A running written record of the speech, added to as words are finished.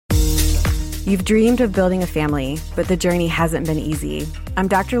You've dreamed of building a family, but the journey hasn't been easy. I'm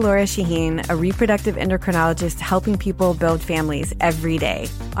Dr. Laura Shaheen, a reproductive endocrinologist helping people build families every day.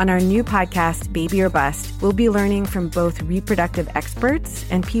 On our new podcast, Baby or Bust, we'll be learning from both reproductive experts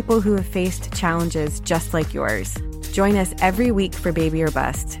and people who have faced challenges just like yours. Join us every week for Baby or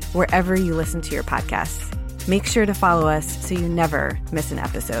Bust, wherever you listen to your podcasts. Make sure to follow us so you never miss an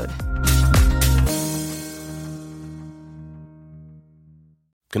episode.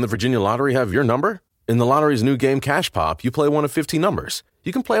 Can the Virginia Lottery have your number? In the lottery's new game, Cash Pop, you play one of 15 numbers.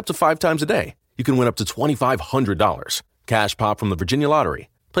 You can play up to 5 times a day. You can win up to $2,500. Cash Pop from the Virginia Lottery.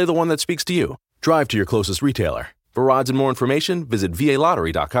 Play the one that speaks to you. Drive to your closest retailer. For odds and more information, visit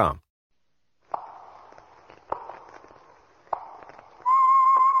VALottery.com.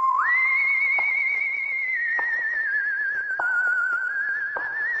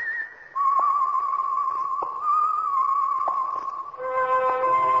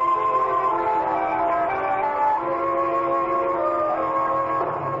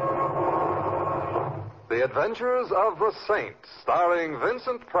 The Adventures of the Saint, starring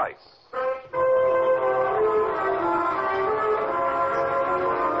Vincent Price.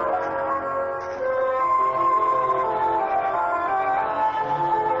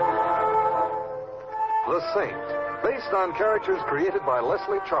 The Saint, based on characters created by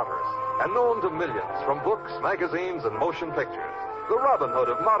Leslie Charteris and known to millions from books, magazines, and motion pictures. The Robin Hood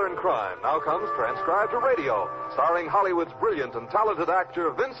of modern crime now comes transcribed to radio, starring Hollywood's brilliant and talented actor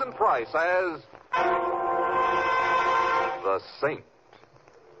Vincent Price as the Saint.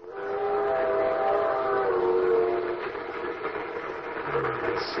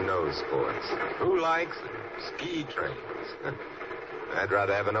 Snow sports. Who likes them? Ski trains. I'd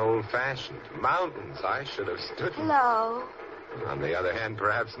rather have an old-fashioned. Mountains, I should have stood. Hello. On the other hand,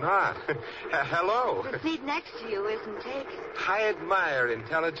 perhaps not. Hello. The seat next to you isn't taken. I admire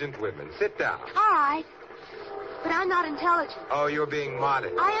intelligent women. Sit down. All right. But I'm not intelligent. Oh, you're being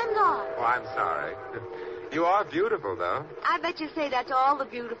modest. I am not. Oh, I'm sorry. You are beautiful, though. I bet you say that to all the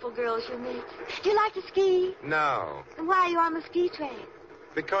beautiful girls you meet. Do you like to ski? No, Then why are you on the ski train?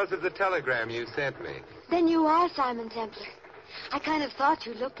 because of the telegram you sent me. Then you are Simon Templar. I kind of thought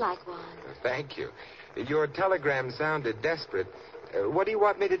you looked like one. Thank you. Your telegram sounded desperate. What do you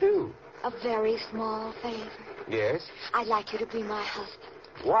want me to do? A very small favor. Yes? I'd like you to be my husband.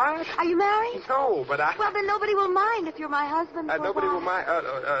 What? Are you married? No, but I... Well, then nobody will mind if you're my husband for nobody a while. will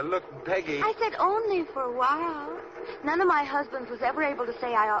mind. Look, Peggy... I said only for a while. None of my husbands was ever able to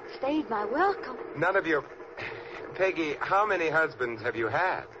say I outstayed my welcome. None of your... Peggy, how many husbands have you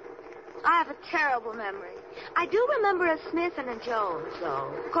had? I have a terrible memory. I do remember a Smith and a Jones, though.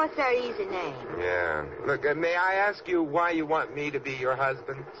 Of course, they're easy names. Yeah. Look, may I ask you why you want me to be your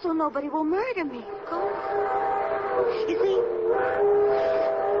husband? So nobody will murder me, of course. You see,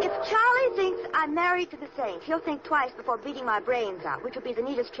 if Charlie thinks I'm married to the Saint, he'll think twice before beating my brains out, which will be the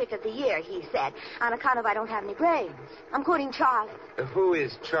neatest trick of the year, he said, on account of I don't have any brains. I'm quoting Charlie. Who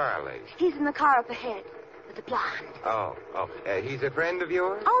is Charlie? He's in the car up ahead with the blonde. Oh. He's a friend of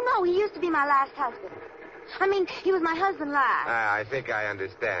yours? Oh, no, he used to be my last husband. I mean, he was my husband last. I think I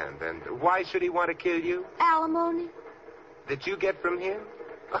understand. And why should he want to kill you? Alimony. That you get from him?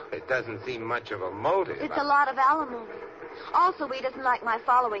 Oh, it doesn't seem much of a motive. It's a lot of alimony. Also, he doesn't like my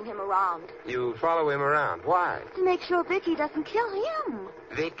following him around. You follow him around. Why? To make sure Vicky doesn't kill him.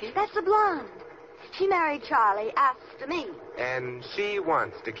 Vicky? That's the blonde. She married Charlie after me. And she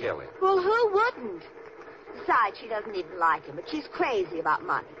wants to kill him. Well, who wouldn't? Besides, she doesn't even like him, but she's crazy about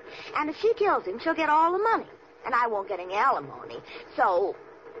money. And if she kills him, she'll get all the money. And I won't get any alimony. So,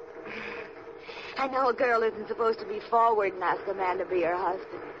 I know a girl isn't supposed to be forward and ask a man to be her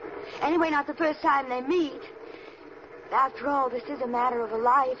husband. Anyway, not the first time they meet. After all, this is a matter of a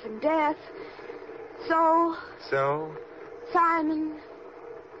life and death. So, Simon,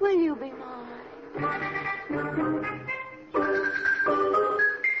 will you be mine?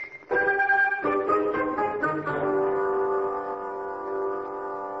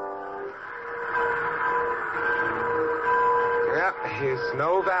 Here's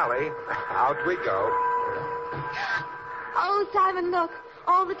Snow Valley. Out we go. Oh, Simon, look.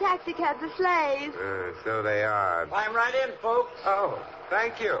 All the taxi cabs are sleighs. So they are. Climb right in, folks. Oh,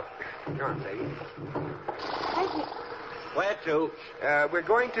 thank you. Come on, lady. Thank you. Where to? We're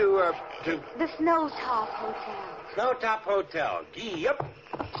going to... The Snowtop Hotel. Snowtop Hotel. Gee up.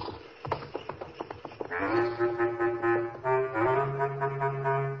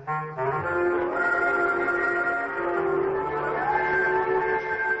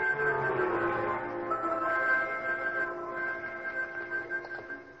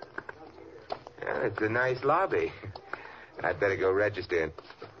 It's a nice lobby. I'd better go register.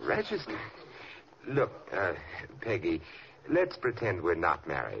 Register? Look, Peggy, let's pretend we're not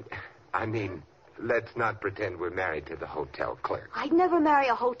married. I mean, let's not pretend we're married to the hotel clerk. I'd never marry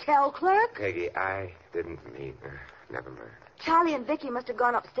a hotel clerk. Peggy, I didn't mean... never mind. Charlie and Vicky must have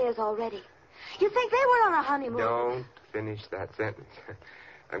gone upstairs already. You think they were on a honeymoon? Don't finish that sentence.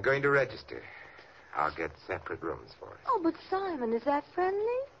 I'm going to register. I'll get separate rooms for us. Oh, but Simon, is that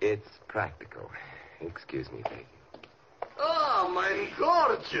friendly? It's practical. Excuse me, Peggy. Oh, my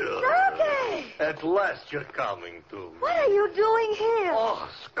gorgeous. Sergei! At last you're coming to me. What are you doing here? Oh,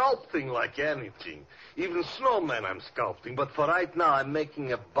 sculpting like anything. Even snowmen I'm sculpting. But for right now, I'm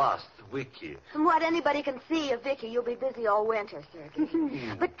making a bust, Vicky. From what anybody can see of Vicky, you'll be busy all winter,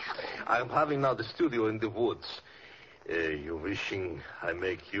 Sergei. But I'm having now the studio in the woods. You wishing I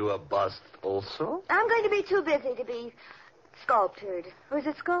make you a bust also? I'm going to be too busy to be sculptured. Was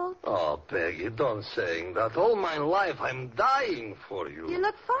it sculpt? Oh, Peggy, don't say that. All my life, I'm dying for you. You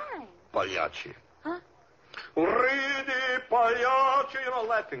look fine. Pagliacci. Huh? Ridi, Pagliacci. You know,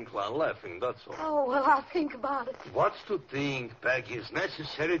 laughing, clown, laughing, that's all. Oh, well, I'll think about it. What's to think, Peggy? It's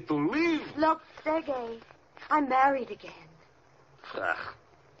necessary to live. Look, Sergei, I'm married again. Ah,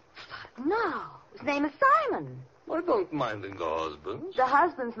 No, his name is Simon. I don't mind the husbands. The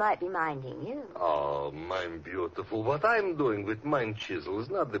husbands might be minding you. Oh, mine beautiful. What I'm doing with mine chisel is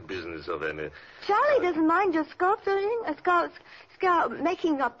not the business of any... Charlie doesn't mind your sculpturing,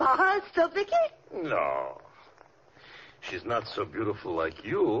 making a bust of Vicky. No. She's not so beautiful like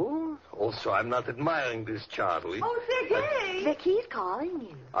you. Also, I'm not admiring this Charlie. Oh, Sergei! Vicky's calling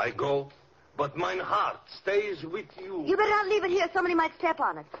you. I go, but mine heart stays with you. You better not leave it here. Somebody might step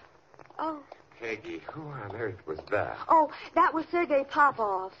on it. Oh. Peggy, who on earth was that? Oh, that was Sergei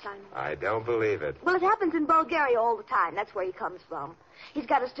Popov, Simon. I don't believe it. Well, it happens in Bulgaria all the time. That's where he comes from. He's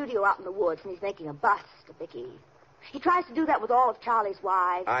got a studio out in the woods, and he's making a bust of Vicky. He tries to do that with all of Charlie's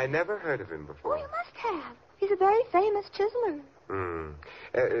wives. I never heard of him before. Oh, you must have. He's a very famous chiseler.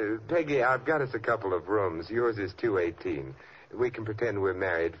 Peggy, I've got us a couple of rooms. Yours is 218. We can pretend we're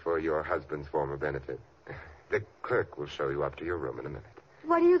married for your husband's former benefit. The clerk will show you up to your room in a minute.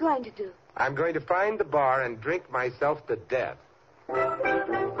 What are you going to do? I'm going to find the bar and drink myself to death.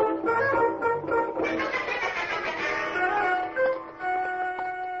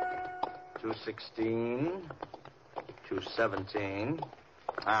 216, 217.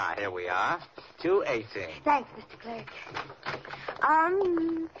 Ah, here we are. 218. Thanks, Mr. Clerk.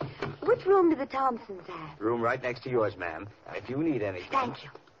 Which room do the Thompsons have? Room right next to yours, ma'am. If you need anything... Thank you.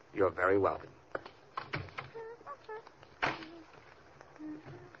 You're very welcome.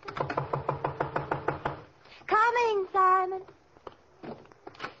 Coming, Simon.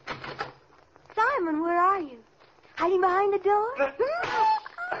 Simon, where are you? Hiding behind the door?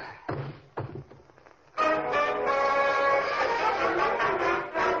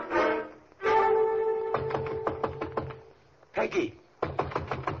 Peggy!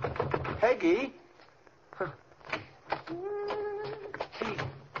 Peggy? Huh. Hey,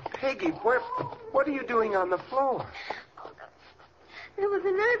 Peggy, what are you doing on the floor? There was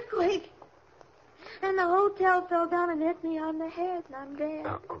an earthquake. And the hotel fell down and hit me on the head, and I'm dead.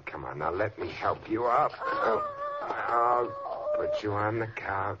 Oh, come on. Now, let me help you up. I'll put you on the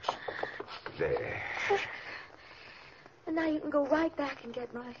couch. There. And now you can go right back and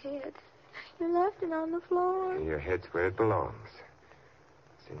get my head. You left it on the floor. Your head's where it belongs.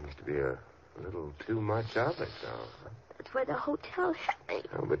 Seems to be a little too much of it, though. It's where the hotel hit me.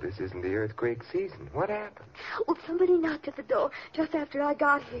 Oh, but this isn't the earthquake season. What happened? Oh, somebody knocked at the door just after I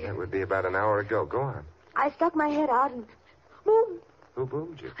got here. That would be about an hour ago. Go on. I stuck my head out and boom. Who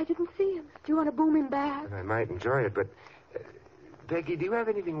boomed you? I didn't see him. Do you want to boom him back? I might enjoy it, but... Peggy, do you have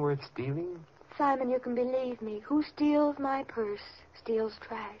anything worth stealing? Simon, you can believe me. Who steals my purse steals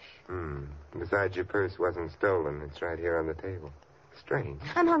trash. Besides, your purse wasn't stolen. It's right here on the table. Strange.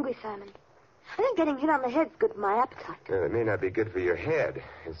 I'm hungry, Simon. I think getting hit on the head's good for my appetite. It may not be good for your head,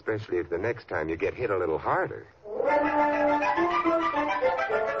 especially if the next time you get hit a little harder.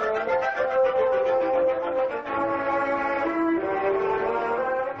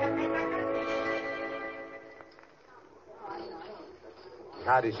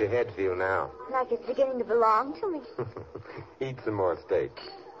 How does your head feel now? Like it's beginning to belong to me. Eat some more steak.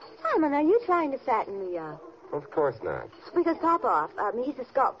 Simon, are you trying to fatten me up? Of course not. Because Popoff, he's a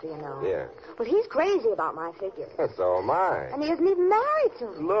sculptor, you know. Yeah. Well, he's crazy about my figure. So am I. And he isn't even married to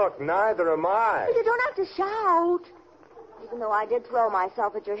me. Look, neither am I. But you don't have to shout. Even though I did throw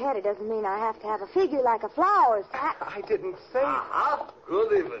myself at your head, it doesn't mean I have to have a figure like a flower. I didn't say...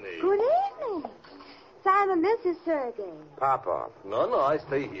 Good evening. Good evening. Simon, this is Sergei. Popoff. No, I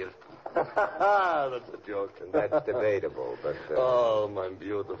stay here. That's a joke. That's debatable, but... Oh, my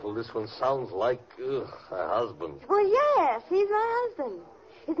beautiful. This one sounds like a husband. Well, yes, he's my husband.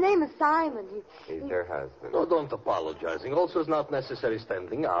 His name is Simon. He's her husband. No, don't apologizing. Also, it's not necessary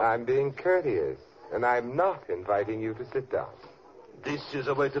standing up. I'm being courteous, and I'm not inviting you to sit down. This is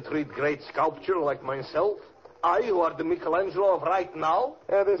a way to treat great sculpture like myself? I, who are the Michelangelo of right now?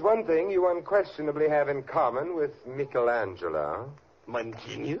 There's one thing you unquestionably have in common with Michelangelo. My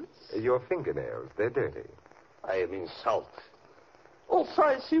genius? Your fingernails. They're dirty. I am insulted. Also,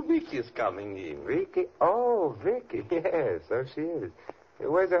 I see Vicky is coming in. Vicky? Oh, Vicky. Yes, so she is.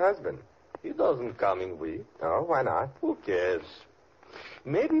 Where's her husband? He doesn't come in with. Oh, why not? Who cares?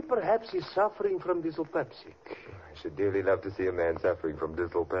 Maybe perhaps he's suffering from dyspeptic. I should dearly love to see a man suffering from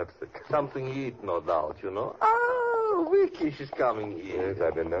dyspeptic. Something he eat, no doubt, you know. Oh, Vicky, she's coming in. Yes,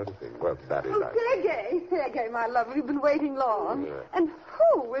 I've been noticing. Well, that is... Sergei, my love, we've been waiting long. Yeah. And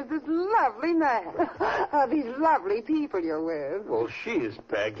who is this lovely man? These lovely people you're with. Well, she is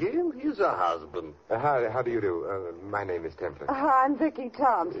Peggy, and he's a husband. How do you do? My name is Templar. I'm Vicky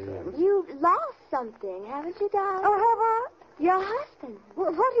Thompson. You've lost something, haven't you, darling? Oh, have I? Your husband.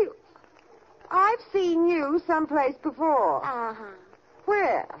 What do you... I've seen you someplace before. Uh-huh.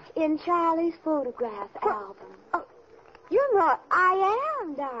 Where? In Charlie's photograph album. Oh, you're not... I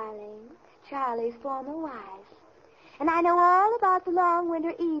am, darling. Charlie's former wife. And I know all about the long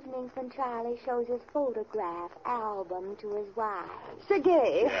winter evenings when Charlie shows his photograph album to his wife.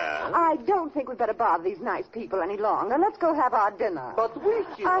 Sergei, Yeah? I don't think we'd better bother these nice people any longer. Let's go have our dinner. But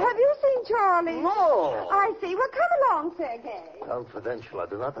Vicky... Have you seen Charlie? No. I see. Well, come along, Sergei. Confidential, I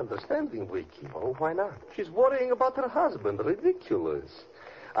do not understand Vicky. Oh, why not? She's worrying about her husband. Ridiculous.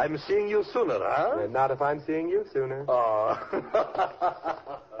 I'm seeing you sooner, huh? Not if I'm seeing you sooner. Oh.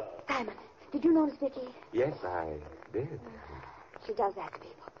 Simon, did you notice Vicky? Yes, I did. She does that to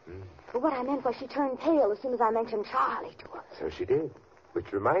people. But what I meant was she turned pale as soon as I mentioned Charlie to her. So she did.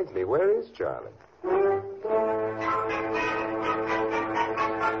 Which reminds me, where is Charlie?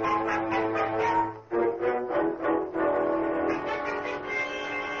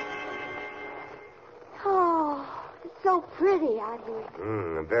 Oh, it's so pretty out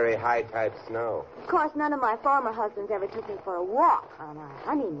here. Very high-type snow. Of course, none of my former husbands ever took me for a walk on our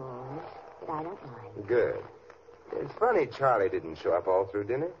honeymoon, but I don't mind. Good. It's funny Charlie didn't show up all through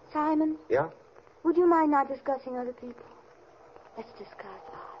dinner. Simon, Yeah? would you mind not discussing other people? Let's discuss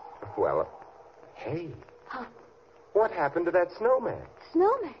us. Well, hey, Huh? what happened to that snowman?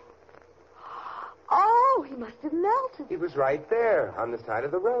 Snowman. Oh, he must have melted. He was right there on the side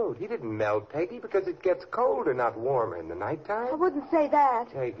of the road. He didn't melt, Peggy, because it gets colder, not warmer in the I nighttime. wouldn't say that.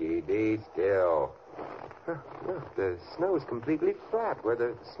 Peggy, be still. Huh, look, the snow is completely flat where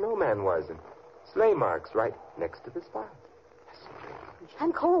the snowman was, and sleigh marks right next to the spot.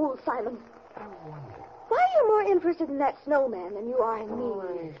 I'm cold, Simon. Why are you more interested in that snowman than you are in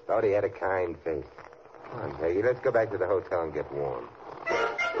me? I thought he had a kind face. Come on, Peggy, let's go back to the hotel and get warm.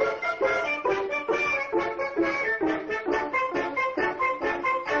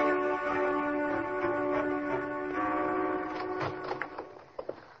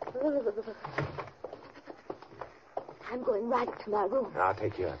 I'm going right up to my room. I'll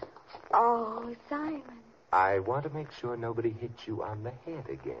take you up. Oh, Simon. I want to make sure nobody hits you on the head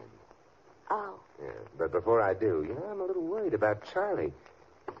again. Oh. Yeah, but before I do, I'm a little worried about Charlie.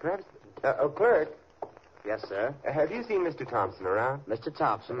 Perhaps... clerk, Yes, sir. have you seen Mr. Thompson around? Mr.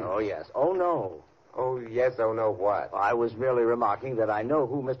 Thompson. Oh, yes. Oh, no. Oh, yes, oh, no, what? I was merely remarking that I know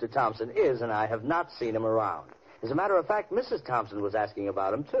who Mr. Thompson is, and I have not seen him around. As a matter of fact, Mrs. Thompson was asking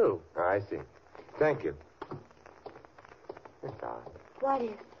about him, too. Oh, I see. Thank you. It's odd. What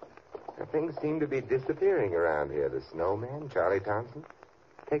is? Things seem to be disappearing around here. The snowman, Charlie Thompson.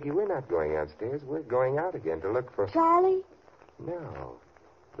 Peggy, we're not going upstairs. We're going out again to look for... Charlie? No,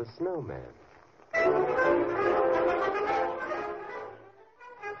 the snowman.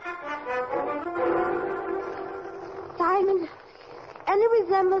 Simon, any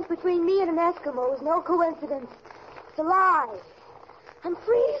resemblance between me and an Eskimo is no coincidence. It's a lie. I'm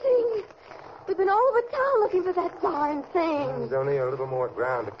freezing. We've been all over town looking for that darn thing. There's only a little more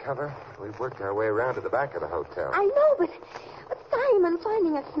ground to cover. We've worked our way around to the back of the hotel. I know, but Simon,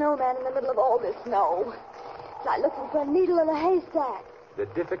 finding a snowman in the middle of all this snow. It's like looking for a needle in a haystack. The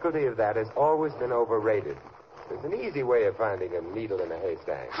difficulty of that has always been overrated. There's an easy way of finding a needle in a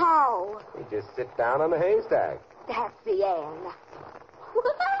haystack. How? You just sit down on the haystack. That's the end.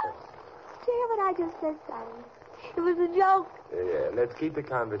 Did you hear what I just said, Simon? It was a joke. Yeah, let's keep the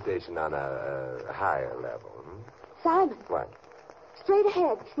conversation on a higher level. Simon, What? straight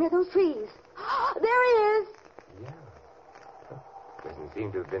ahead, near those trees. There he is. Yeah. Doesn't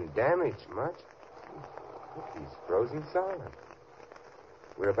seem to have been damaged much. Look, he's frozen solid.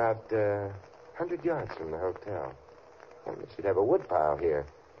 We're about 100 yards from the hotel. And we should have a wood pile here,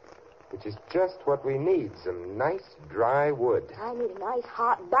 which is just what we need, some nice dry wood. I need a nice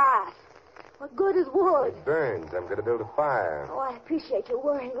hot bath. What good is wood? It burns. I'm going to build a fire. Oh, I appreciate your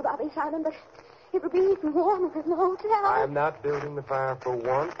worrying about me, Simon, but it would be even warmer in the hotel. I'm not building the fire for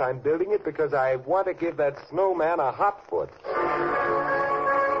warmth. I'm building it because I want to give that snowman a hot foot.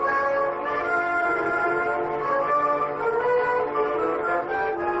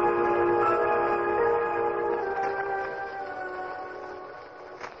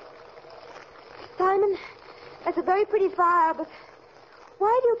 Simon, that's a very pretty fire, but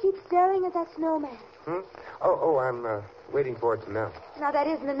why do you keep staring at that snowman? Oh, I'm waiting for it to melt. Now, that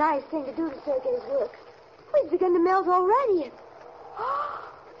isn't a nice thing to do to Sergei's work. He's begun to melt already.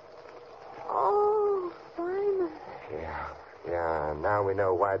 Oh, Simon. Yeah. Now we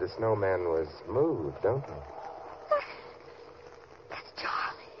know why the snowman was moved, don't we? That's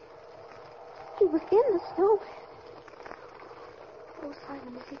Charlie. He was in the snowman. Oh,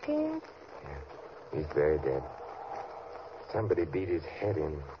 Simon, is he dead? Yeah, he's very dead. Somebody beat his head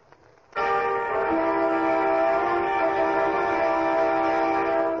in.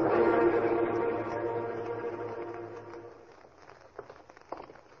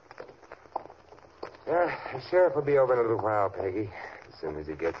 The sheriff will be over in a little while, Peggy, as soon as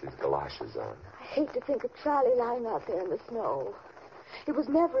he gets his galoshes on. I hate to think of Charlie lying out there in the snow. He was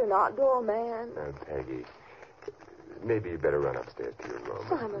never an outdoor man. Now, Peggy, maybe you better run upstairs to your room.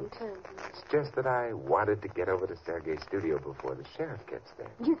 Simon, turn to me. It's just that I wanted to get over to Sergei's studio before the sheriff gets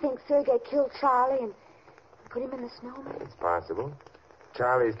there. Do you think Sergei killed Charlie and put him in the snowman? It's possible.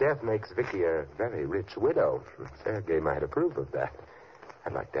 Charlie's death makes Vicky a very rich widow. Sergei might approve of that.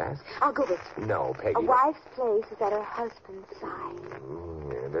 I'd like to ask. I'll go with you. No, Peggy. A wife's place is at her husband's side.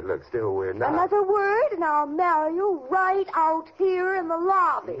 Yeah, but look, still, we're not. Another word, and I'll marry you right out here in the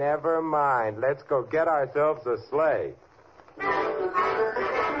lobby. Never mind. Let's go get ourselves a sleigh.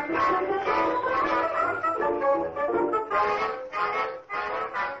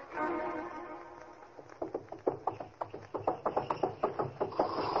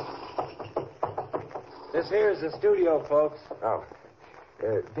 This here is the studio, folks. Oh.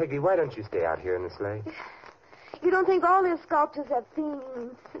 Peggy, why don't you stay out here in the sleigh? You don't think all these sculptures have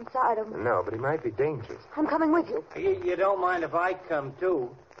themes inside them? No, but he might be dangerous. I'm coming with you. You don't mind if I come, too.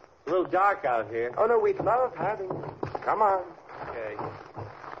 It's a little dark out here. Oh, no, we'd love having you. Come on. Okay.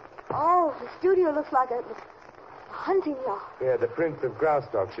 Oh, the studio looks like a hunting lodge. Yeah, the Prince of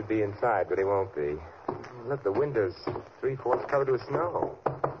Graustark should be inside, but he won't be. Look, the window's 3/4 covered with snow.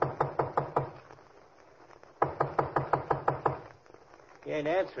 You ain't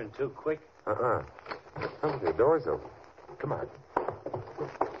answering too quick. Oh, the door's open. Come on.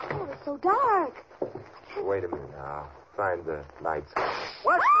 Oh, it's so dark. Wait a minute. I'll find the lights.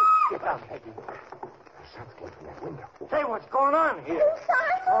 What? Get down, Peggy. The shots came from that window. Say, what's going on here?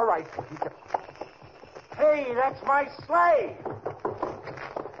 Simon! All right, Peggy. Hey, that's my sleigh.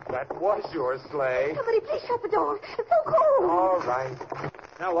 That was your sleigh. Somebody please shut the door. It's so cold. All right.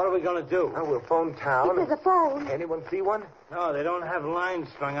 Now, what are we going to do? Now, we'll phone town. There's a phone. Anyone see one? No, they don't have lines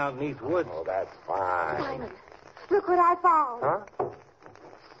strung out in these woods. Oh, that's fine. Simon, look what I found. Huh?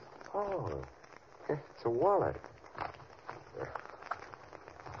 Oh, it's a wallet.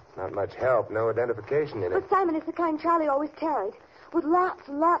 Not much help. No identification in it. But, Simon, it's the kind Charlie always carried, with lots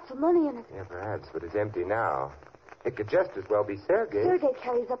and lots of money in it. Yeah, perhaps, but it's empty now. It could just as well be Sergei. Sergei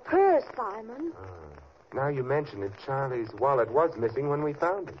carries a purse, Simon. Now you mention it, Charlie's wallet was missing when we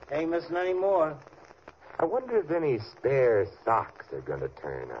found it. Ain't missing any more. I wonder if any spare socks are going to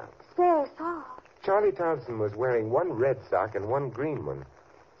turn up. Spare socks. Charlie Thompson was wearing one red sock and one green one.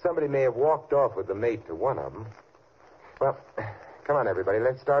 Somebody may have walked off with the mate to one of them. Well, come on, everybody.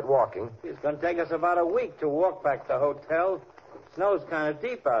 Let's start walking. It's going to take us about a week to walk back to the hotel. Snow's kind of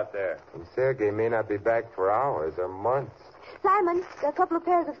deep out there. And Sergei may not be back for hours or months. Simon, there are a couple of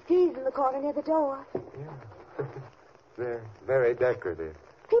pairs of skis in the corner near the door. Yeah. They're very decorative.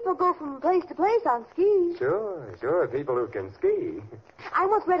 People go from place to place on skis. Sure. People who can ski. I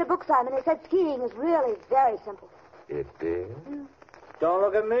once read a book, Simon. It said skiing is really very simple. It did? Don't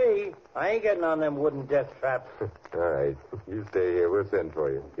look at me. I ain't getting on them wooden death traps. All right. You stay here. We'll send for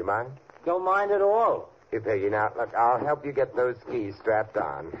you. You mind? Don't mind at all. Here, Peggy. Now, look, I'll help you get those skis strapped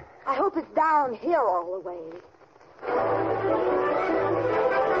on. I hope it's downhill all the way.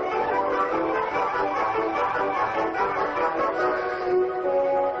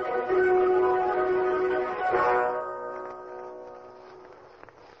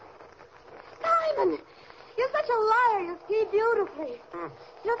 Simon, you're such a liar. You ski beautifully. You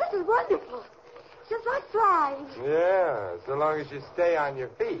know, this is wonderful. It's just like flying. Yeah, so long as you stay on your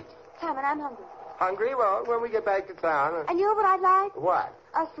feet. Simon, I'm hungry. Hungry? Well, when we get back to town. And you know what I'd like? What?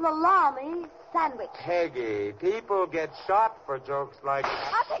 A salami sandwich. Peggy, people get shot for jokes like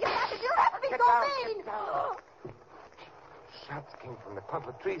that. I'll take it back if you have to be Get so down, mean. get down. Shots came from the clump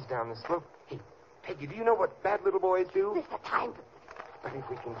of trees down the slope. Hey, Peggy, do you know what bad little boys do? This is the time. But if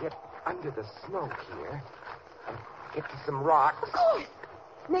we can get under the snow here and get to some rocks. Of course.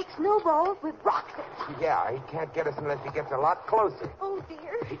 Make snowballs with rocks in them. Yeah, he can't get us unless he gets a lot closer. Oh,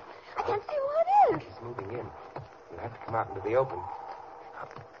 dear. I can't see who it is. He's moving in. You'll have to come out into the open.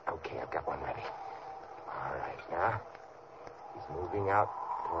 Okay, I've got one ready. All right, now. He's moving out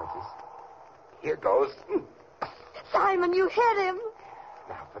towards us. Here goes. Simon, you hit him.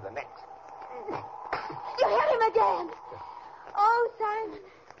 Now for the next. You hit him again. Oh, Simon.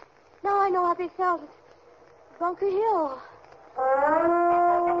 Now I know how they felt at Bunker Hill.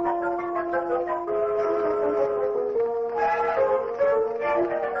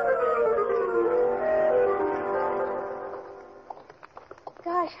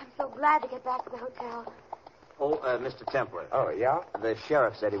 Gosh, I'm so glad to get back to the hotel. Oh, Mr. Templer. Oh, yeah? The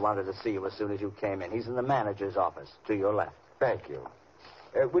sheriff said he wanted to see you as soon as you came in. He's in the manager's office, to your left. Thank you.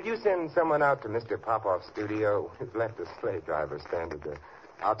 Would you send someone out to Mr. Popoff's studio? We've left a slave driver stranded there.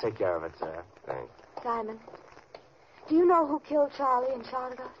 I'll take care of it, sir. Thanks. Simon, do you know who killed Charlie and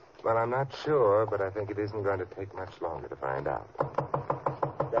shot at us? Well, I'm not sure, but I think it isn't going to take much longer to find out.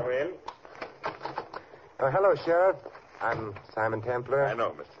 Come in. Oh, hello, Sheriff. I'm Simon Templer. I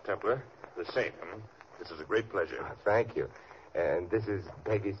know, Mr. Templer. The same. This is a great pleasure. Thank you. And this is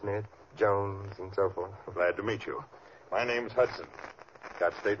Peggy Smith, Jones, and so forth. Glad to meet you. My name's Hudson.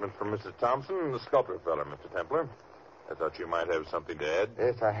 Got statement from Mrs. Thompson and the sculptor fella, Mr. Templer. I thought you might have something to add.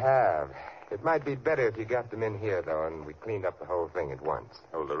 Yes, I have. It might be better if you got them in here, though, and we cleaned up the whole thing at once.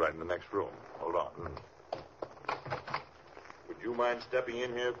 Oh, they're right in the next room. Hold on. Would you mind stepping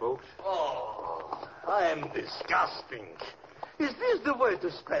in here, folks? Oh, I'm disgusting. Is this the way to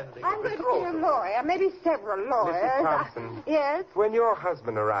spend the I'm going to see a lawyer, maybe several lawyers. Mrs. Thompson. Yes? When your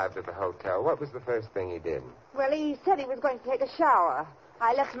husband arrived at the hotel, what was the first thing he did? Well, he said he was going to take a shower.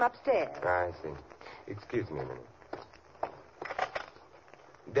 I left him upstairs. I see. Excuse me a minute.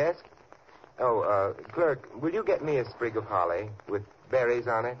 Desk? Oh, clerk, will you get me a sprig of holly with berries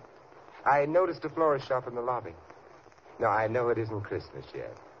on it? I noticed a florist shop in the lobby. No, I know it isn't Christmas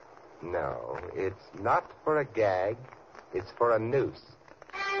yet. No, it's not for a gag. It's for a noose.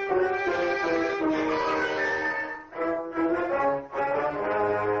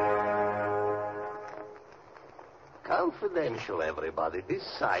 Confidential, everybody. This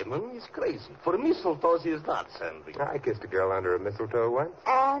Simon is crazy. For mistletoes, he is not sending. I kissed a girl under a mistletoe once.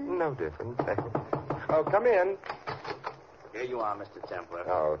 And? No difference. Oh, come in. Here you are, Mr. Templer.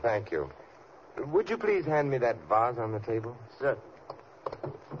 Oh, thank you. Would you please hand me that vase on the table? Sir.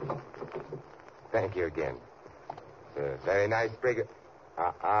 Thank you again. It's a very nice sprig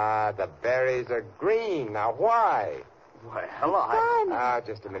of... the berries are green. Now, why? Well,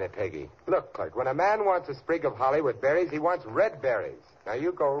 just a minute, Peggy. Look, clerk, when a man wants a sprig of holly with berries, he wants red berries. Now,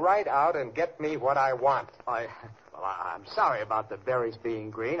 you go right out and get me what I want. I'm sorry about the berries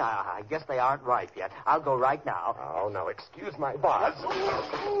being green. I guess they aren't ripe yet. I'll go right now. Oh, no, excuse my vase.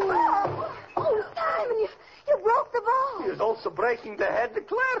 Oh, Simon, you broke the ball. He is also breaking the head of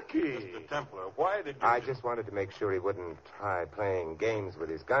Clarky. Mr. Templer, why did you... I just wanted to make sure he wouldn't try playing games with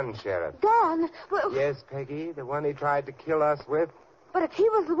his gun, Sheriff. Gun? Well, Yes, Peggy, the one he tried to kill us with. but if he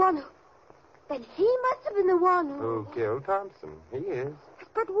was the one who... Then he must have been the one Who killed Thompson? He is.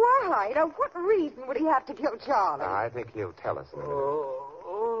 But why? Now, what reason would he have to kill Charlie? I think he'll tell us in a minute.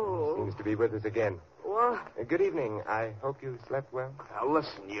 Oh. Seems to be with us again. What? Good evening. I hope you slept well. Now,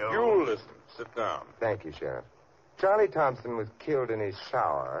 listen, You listen. Sit down. Thank you, Sheriff. Charlie Thompson was killed in his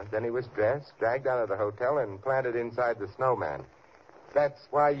shower. Then he was dressed, dragged out of the hotel, and planted inside the snowman. That's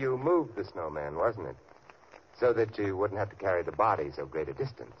why you moved the snowman, wasn't it? So that you wouldn't have to carry the body so great a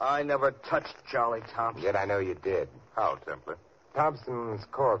distance. I never touched Charlie Thompson. Yet I know you did. How, Templer? Thompson's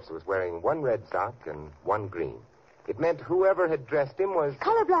corpse was wearing one red sock and one green. It meant whoever had dressed him was...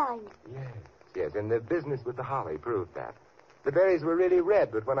 colorblind. Yes, and the business with the holly proved that. The berries were really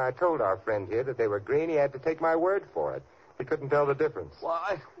red, but when I told our friend here that they were green, he had to take my word for it. He couldn't tell the difference.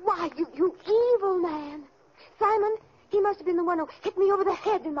 Why? Why, you evil man. Simon, he must have been the one who hit me over the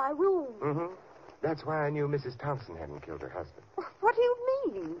head in my room. Mm-hmm. That's why I knew Mrs. Thompson hadn't killed her husband. What do you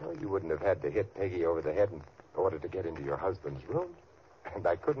mean? Well, you wouldn't have had to hit Peggy over the head in order to get into your husband's room. And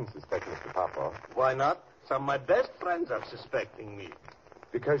I couldn't suspect Mr. Popoff. Why not? Some of my best friends are suspecting me.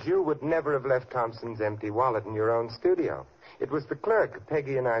 Because you would never have left Thompson's empty wallet in your own studio. It was the clerk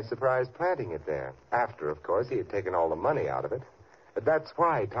Peggy and I surprised planting it there. After, of course, he had taken all the money out of it. But that's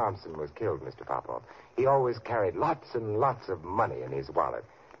why Thompson was killed, Mr. Popov. He always carried lots and lots of money in his wallet.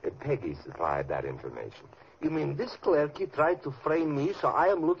 Peggy supplied that information. You mean this clerk, he tried to frame me so I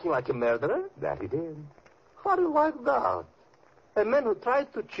am looking like a murderer? That he did. How do you like that? A man who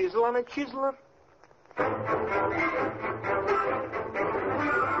tried to chisel on a chiseler?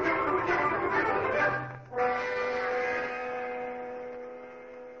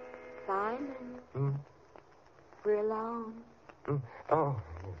 Simon. We're alone. Oh,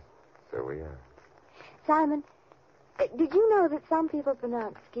 yes. So we are. Simon, did you know that some people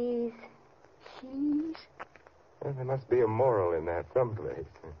pronounce skis cheese? Well, there must be a moral in that someplace.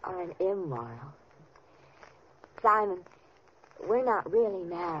 Or an immoral. Simon, we're not really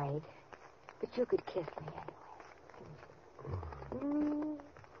married, but you could kiss me anyway.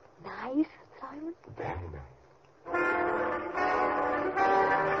 Nice, Simon? Very nice.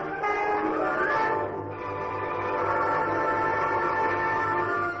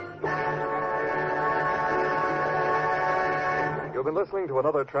 You've been listening to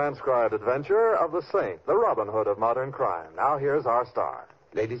another transcribed adventure of the Saint, the Robin Hood of modern crime. Now here's our star.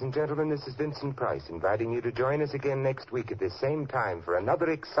 Ladies and gentlemen, this is Vincent Price inviting you to join us again next week at this same time for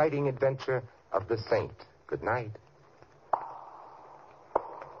another exciting adventure of the Saint. Good night.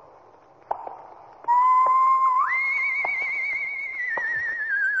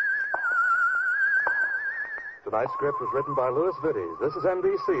 Tonight's script was written by Louis Vittes. This is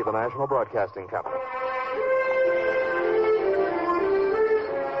NBC, the National Broadcasting Company.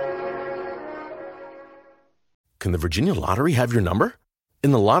 Can the Virginia Lottery have your number? In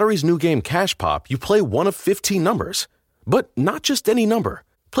the lottery's new game Cash Pop, you play one of 15 numbers. But not just any number.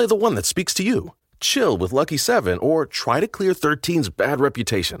 Play the one that speaks to you. Chill with Lucky 7 or try to clear 13's bad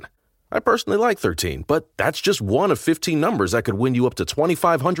reputation. I personally like 13, but that's just one of 15 numbers that could win you up to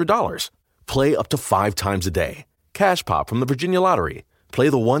 $2,500. Play up to 5 times a day. Cash Pop from the Virginia Lottery. Play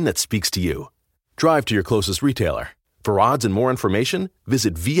the one that speaks to you. Drive to your closest retailer. For odds and more information,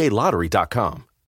 visit VALottery.com.